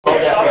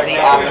the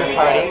after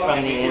party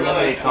from the In the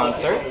Mood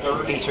concert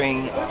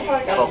featuring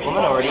vocal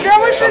minority, the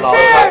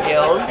Lollipop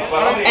Guild,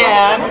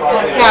 and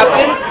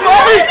Captain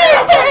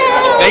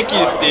Smartypants. Thank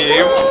you,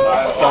 Steve.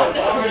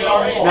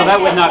 No, that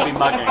would not be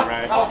mugging,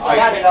 right?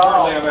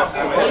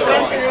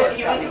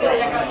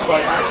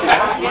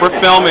 We're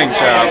filming,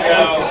 Jeff.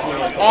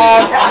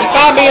 You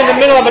found me in the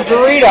middle of a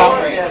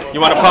burrito. You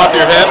want to pop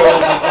your hip?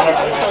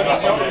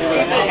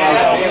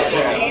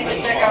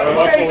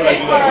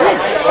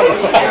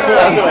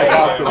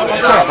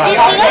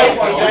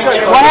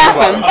 What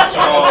happened?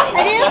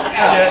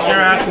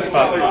 Your ass is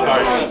popping.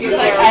 Sorry.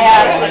 I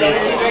had an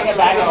energy drink, a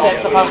bag of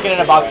chips, a pumpkin,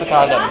 and a box of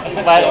condoms.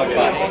 But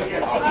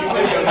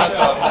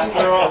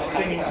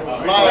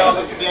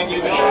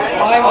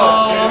Hi,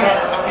 Mom.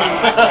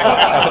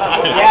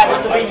 Yeah, this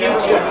will be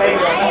YouTube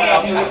later.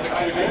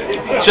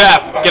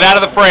 Jeff, get out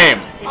of the frame.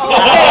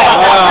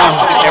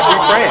 Every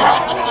frame.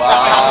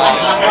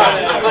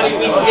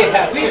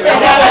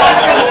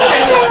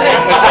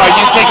 Are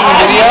you taking a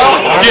video?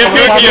 Do you have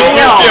food in your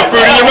mouth?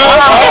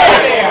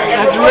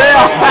 That's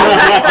real.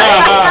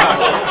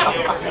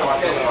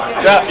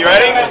 Jeff, you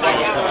ready?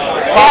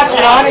 Pass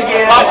it on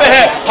again. Pop the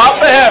hip. Pop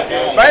the hip.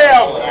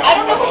 Bam. I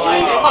don't know if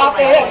you pop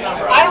the hip.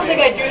 I don't think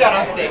I do that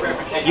on stage.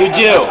 You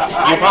do.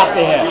 You pop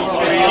the hip.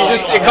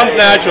 It comes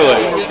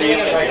naturally.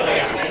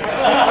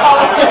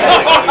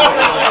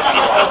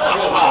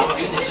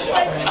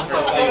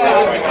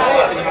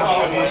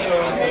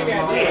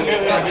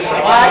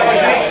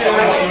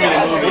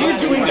 What are you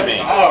doing to me?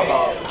 Is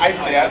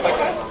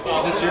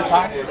this your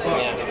time?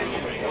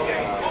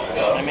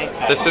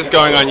 This is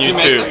going on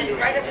YouTube.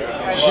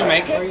 Did you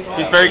make it?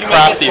 He's very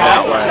crafty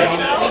that way.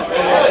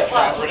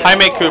 Hi,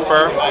 May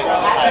Cooper.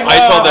 I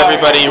told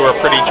everybody you were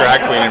a pretty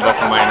drag queen in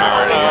vocal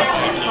minority.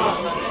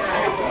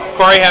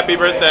 Corey, happy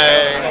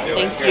birthday.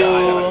 Thank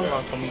you.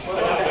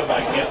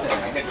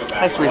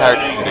 Hi, sweetheart.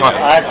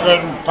 I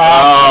couldn't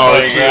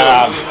possibly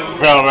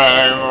film it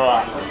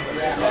anymore.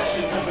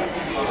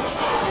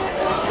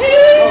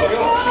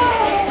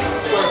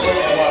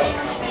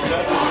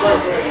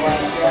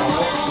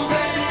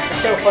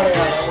 It's so funny.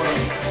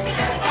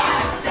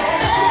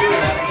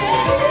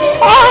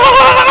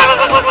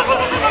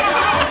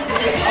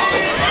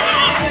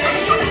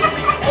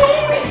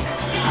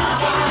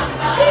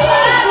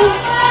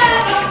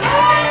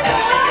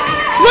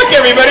 Look,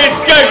 everybody,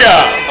 it's Gaga!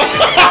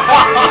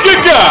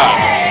 Gaga!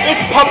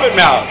 It's Puppet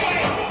Mouth!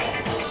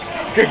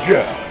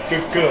 Gaga!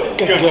 Gaga!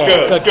 Gaga!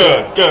 Gaga!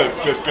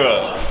 Gaga!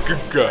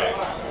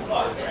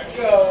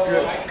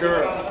 Gaga!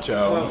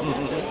 Joe.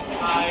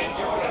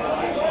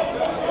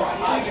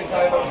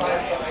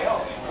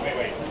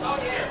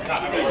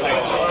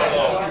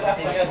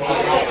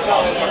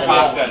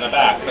 Pasta in the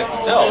back, but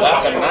still,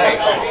 that's a nice.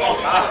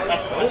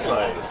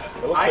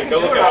 Go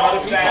look at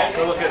it.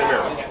 Go look at it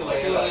here.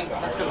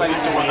 Because I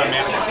used to work on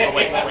mannequins. Oh,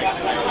 wait.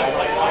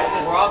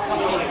 We're all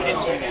coming in the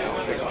kitchen now.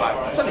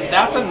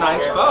 That's a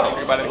nice photo.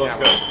 Everybody looks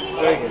good.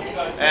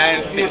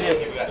 And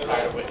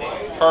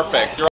perfect.